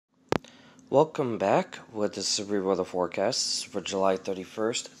Welcome back with the severe weather forecasts for July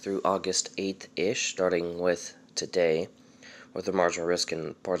 31st through August 8th-ish, starting with today, with a marginal risk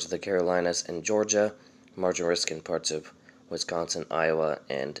in parts of the Carolinas and Georgia, marginal risk in parts of Wisconsin, Iowa,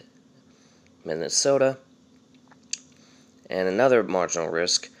 and Minnesota, and another marginal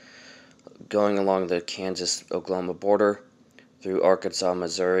risk going along the Kansas-Oklahoma border through Arkansas,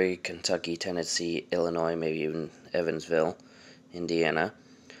 Missouri, Kentucky, Tennessee, Illinois, maybe even Evansville, Indiana.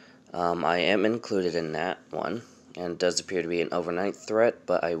 I am included in that one, and it does appear to be an overnight threat,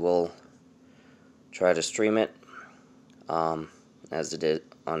 but I will try to stream it, as it is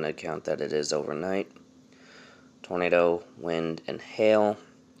on account that it is overnight. Tornado, wind, and hail.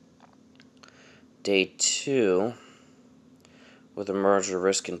 Day 2, with a marginal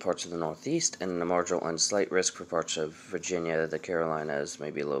risk in parts of the Northeast, and a marginal and slight risk for parts of Virginia, the Carolinas,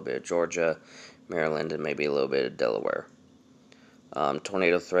 maybe a little bit of Georgia, Maryland, and maybe a little bit of Delaware.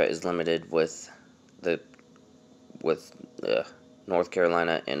 Tornado threat is limited with North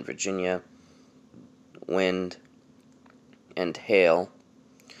Carolina and Virginia, wind and hail.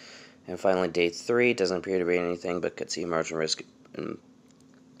 And finally, day 3 doesn't appear to be anything, but could see marginal risk and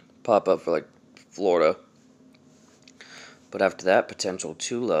pop up for like Florida. But after that, potential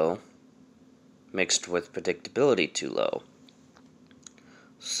too low mixed with predictability too low.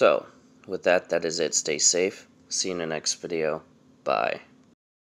 So, with that, that is it. Stay safe. See you in the next video. Bye.